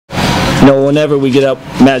whenever we get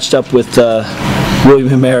matched up with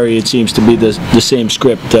William and Mary, it seems to be the same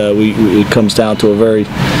script. It comes down to a very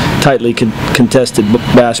tightly contested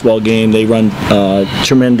basketball game. They run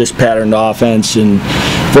tremendous patterned offense and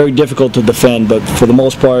very difficult to defend, but for the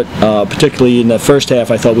most part, particularly in the first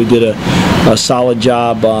half, I thought we did a solid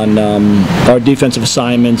job on our defensive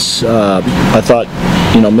assignments. I thought,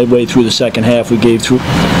 midway through the second half, we gave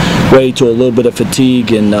way to a little bit of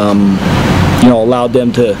fatigue and allowed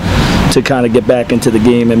them to kind of get back into the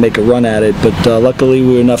game and make a run at it. But luckily,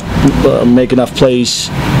 we were make enough plays.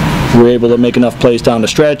 We were able to make enough plays down the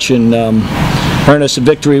stretch and earn us a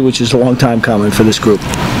victory, which is a long time coming for this group.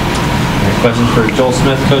 Questions for Joel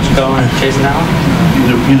Smith, Coach Coen, Chaisson Allen?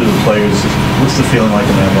 Either the players, what's the feeling like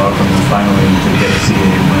in that locker room finally to get a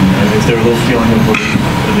CAA win? Is there a little feeling of relief,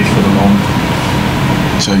 at least for the moment?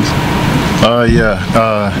 Chase?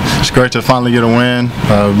 It's great to finally get a win.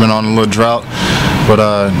 We've been on a little drought, but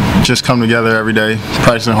just come together every day,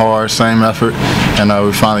 practicing hard, same effort, and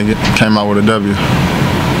we finally came out with a W.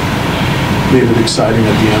 Made it exciting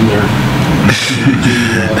at the end there.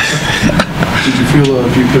 Did you feel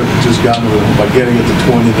if you could have just gotten it by getting it to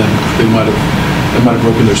 20, then they might have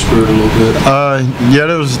broken their spirit a little bit? Yeah,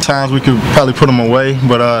 there was times we could probably put them away,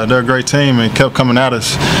 but they're a great team and kept coming at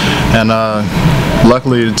us. And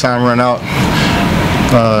luckily, the time ran out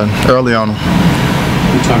early on them.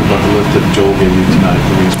 We talked about the lift that Joel gave you tonight,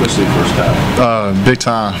 especially first half. Big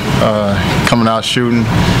time. Coming out shooting,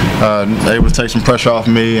 able to take some pressure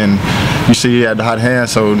off me, and you see he had the hot hand,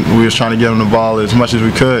 so we was trying to get him the ball as much as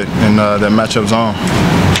we could, and that matchup zone.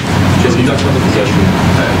 Jason, you talked about the possession.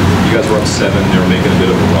 You guys were up 7. They were making a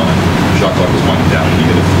bit of a run. Shot clock was winding down, and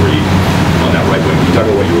you get a 3 on that right wing. Can you talk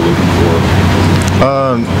about what you were looking for?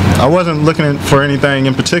 I wasn't looking for anything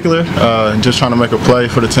in particular, just trying to make a play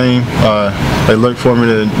for the team. They looked for me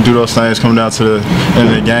to do those things coming down to the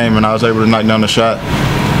end of the game, and I was able to knock down the shot.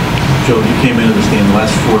 Joe, you came into this game the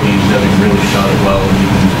last 4 games having really shot it well, and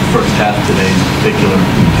even the first half today in particular,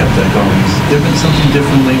 you kept that going. Has there been something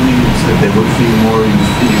different lately? That they look for you more,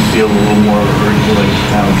 you feel a little more urgent, like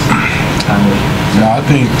now it's time to... No, I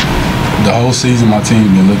think the whole season my team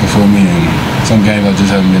been looking for me, and some games I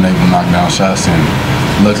just haven't been able to knock down shots, and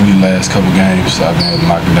luckily the last couple games I've been able to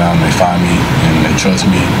knock it down. They find me and they trust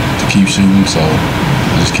me to keep shooting, so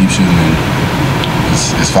I just keep shooting and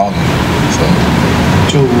it's following. So.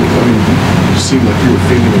 Joe, you seemed like you were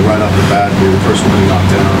feeling it right off the bat. You were the first one to knock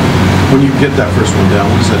down. When you get that first one down,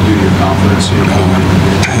 what does that do to your confidence?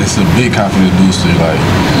 It's a big confidence booster.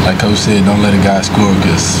 Like Coach said, don't let a guy score,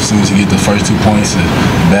 because as soon as you get the first 2 points, the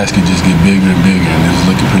basket just get bigger and bigger, and it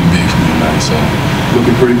was looking pretty big for me tonight. So.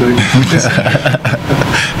 Looking pretty big?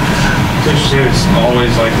 It's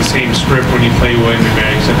always like the same script when you play William and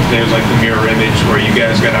Mary, except there's like the mirror image where you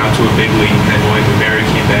guys got out to a big lead and then William and Mary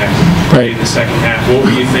came back in the second half. What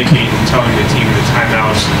were you thinking, telling the team in the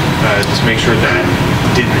timeouts to make sure that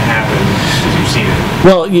didn't happen, as you've seen it?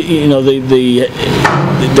 Well,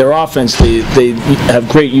 their offense, they have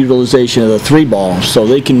great utilization of the 3-ball, so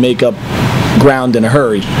they can make up ground in a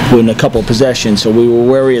hurry within a couple of possessions. So we were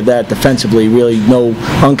wary of that defensively, really no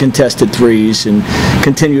uncontested threes, and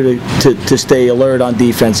continue to stay alert on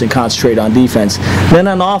defense and concentrate on defense. Then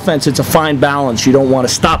on offense, it's a fine balance. You don't want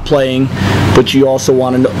to stop playing, but you also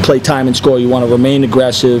want to play time and score. You want to remain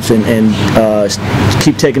aggressive and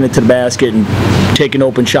keep taking it to the basket and taking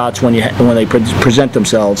open shots when they present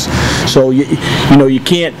themselves. So you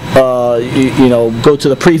can't go to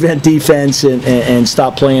the prevent defense and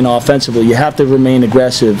stop playing offensively. You have to remain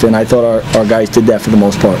aggressive, and I thought our guys did that for the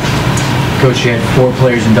most part. Coach, you had 4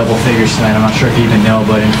 players in double figures tonight. I'm not sure if you even know,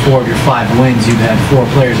 but in 4 of your 5 wins, you've had 4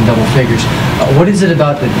 players in double figures. What is it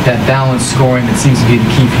about that balanced scoring that seems to be the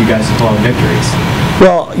key for you guys to pull out victories?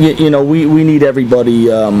 Well, we need everybody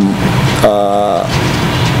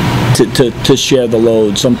to share the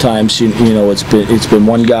load. Sometimes it's been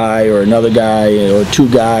one guy or another guy or 2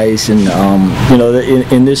 guys, and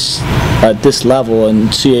in this at this level in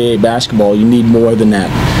CAA basketball, you need more than that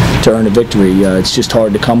to earn a victory. It's just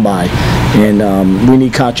hard to come by, and we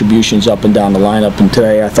need contributions up and down the lineup. And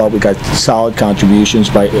today, I thought we got solid contributions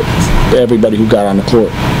by everybody who got on the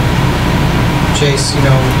court. Chase, we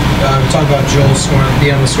talked about Joel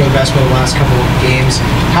being able to score the basketball the last couple of games.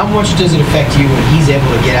 How much does it affect you when he's able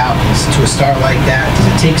to get out to a start like that? Does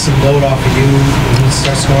it take some load off of you when he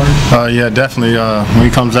starts scoring? Yeah, definitely. When he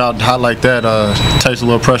comes out hot like that, takes a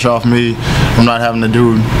little pressure off me. I'm not having to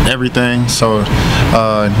do everything, so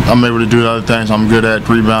I'm able to do the other things I'm good at,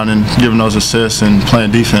 rebounding, giving those assists, and playing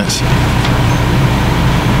defense.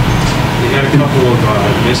 You had a couple of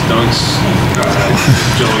missed dunks.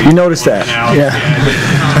 Joey, You noticed that, yeah.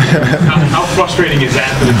 How frustrating is that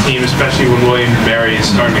for the team, especially when William and Mary is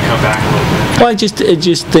starting to come back a little bit? Well, I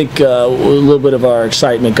just think a little bit of our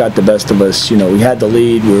excitement got the best of us. You know, we had the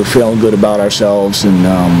lead, we were feeling good about ourselves, and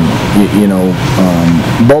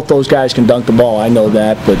both those guys can dunk the ball. I know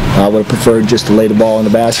that, but I would have preferred just to lay the ball in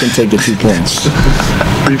the basket and take the 2 points.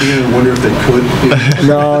 Are you beginning to wonder if they could?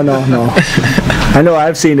 No. I know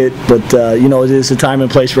I've seen it, but there's a time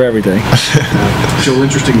and place for everything. Joel,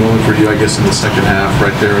 interesting moment for you, I guess, in the second half,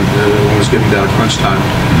 right there, when it was getting down to crunch time.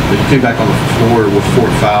 You came back on the floor with 4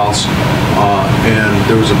 fouls, and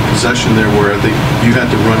there was a possession there where I think you had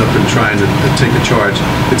to run up and try and take a charge.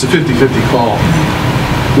 It's a 50-50 call.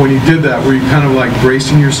 When you did that, were you kind of like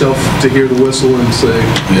bracing yourself to hear the whistle and say?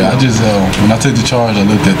 Yeah, I just when I took the charge, I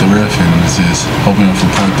looked at the ref and was just hoping for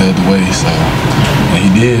point the other way. So, and he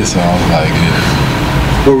did. So I was like,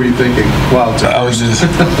 yeah. What were you thinking? Wow, I was just.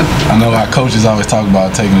 I know our coaches always talk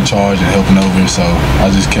about taking the charge and helping over, so I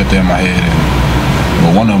just kept that in my head.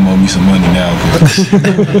 And well, one of them owe me some money now because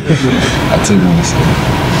I took them. So.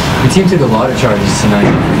 The team took a lot of charges tonight.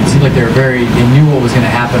 It seemed like they knew what was going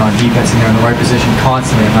to happen on defense, and they were in the right position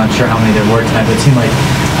constantly. I'm not sure how many there were tonight, but it seemed like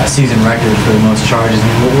a season record for the most charges. I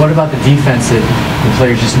mean, what about the defense that the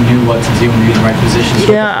players just knew what to do and be in the right position?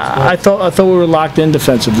 Yeah, I thought we were locked in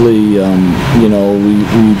defensively.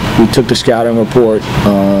 We took the scouting report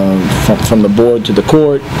from the board to the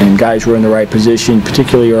court, and guys were in the right position,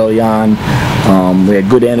 particularly early on. We had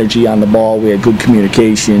good energy on the ball. We had good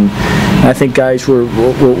communication. And I think guys were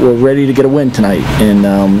ready to get a win tonight, and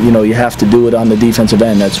you have to do it on the defensive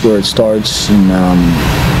end. That's where it starts, and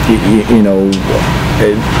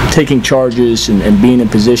taking charges and being in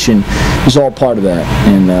position is all part of that.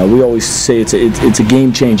 And we always say it's a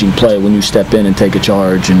game-changing play when you step in and take a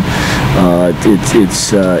charge, and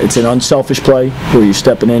it's an unselfish play where you're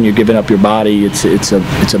stepping in, you're giving up your body. It's a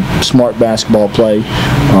smart basketball play.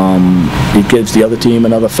 It gives the other team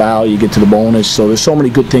another foul. You get to the bonus. So there's so many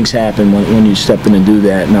good things happen when you step in and do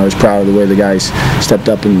that. And I was proud of the way the guys stepped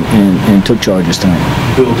up and took charges tonight.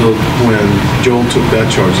 Bill, when Joel took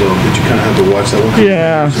that charge, though, did you kind of have to watch that one?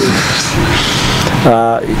 Yeah.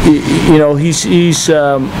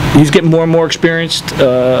 He's getting more and more experienced.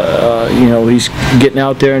 He's getting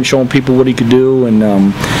out there and showing people what he could do, and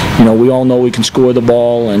we all know we can score the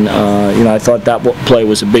ball. And I thought that play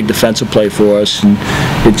was a big defensive play for us, and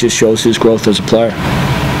it just shows his growth as a player.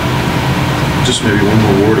 Just maybe one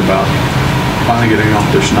more word about finally getting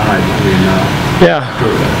off the schneid. I mean,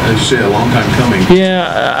 as you say, a long time coming.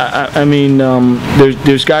 Yeah, I mean,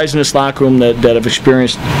 there's guys in this locker room that have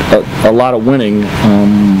experienced a lot of winning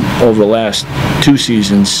over the last 2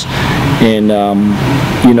 seasons, and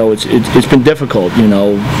it's been difficult,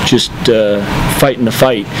 just fighting the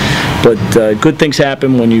fight. But good things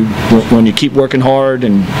happen when you keep working hard,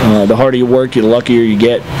 and the harder you work, the luckier you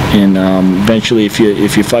get, and eventually, if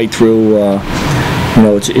you fight through.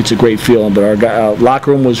 It's a great feeling. But our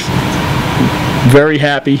locker room was very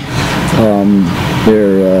happy.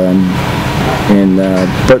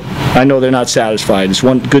 But I know they're not satisfied. It's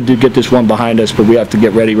good to get this one behind us, but we have to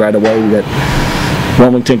get ready right away. We got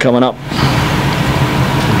Wilmington coming up.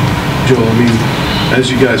 Joel, I mean, as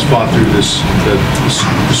you guys fought through the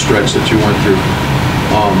stretch that you went through,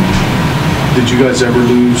 did you guys ever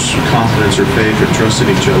lose confidence or faith or trust in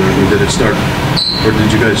each other? I mean, did it start, or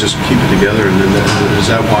did you guys just keep it together? And then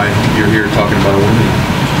is that why you're here talking about a win?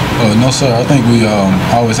 No, sir. I think we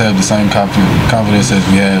always have the same confidence as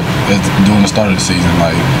we had during the start of the season.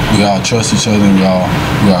 Like, we all trust each other. And we all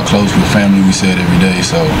close. We're family. We say it every day.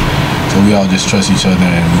 So we all just trust each other,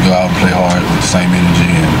 and we go out and play hard with the same energy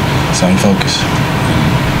and same focus.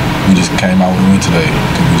 And we just came out with a win today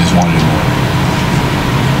because we just wanted it more.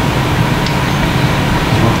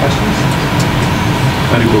 More questions?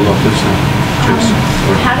 How do you build up this now?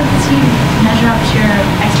 How did the team measure up to your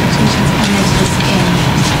expectations coming into this game?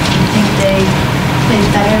 Do you think they played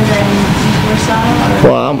better than you foresaw?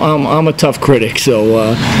 Well, I'm a tough critic,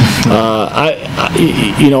 so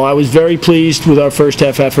I was very pleased with our first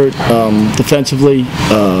half effort defensively.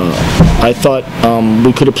 I thought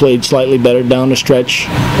we could have played slightly better down the stretch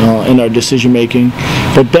in our decision making.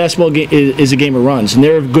 But basketball is a game of runs, and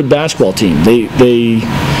they're a good basketball team. They're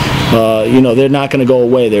not going to go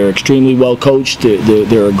away. They're extremely well coached.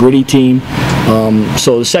 They're a gritty team.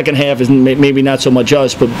 So the second half is maybe not so much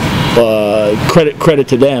us, but credit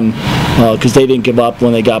to them because they didn't give up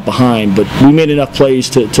when they got behind. But we made enough plays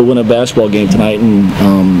to win a basketball game tonight, and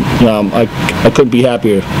I couldn't be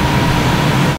happier.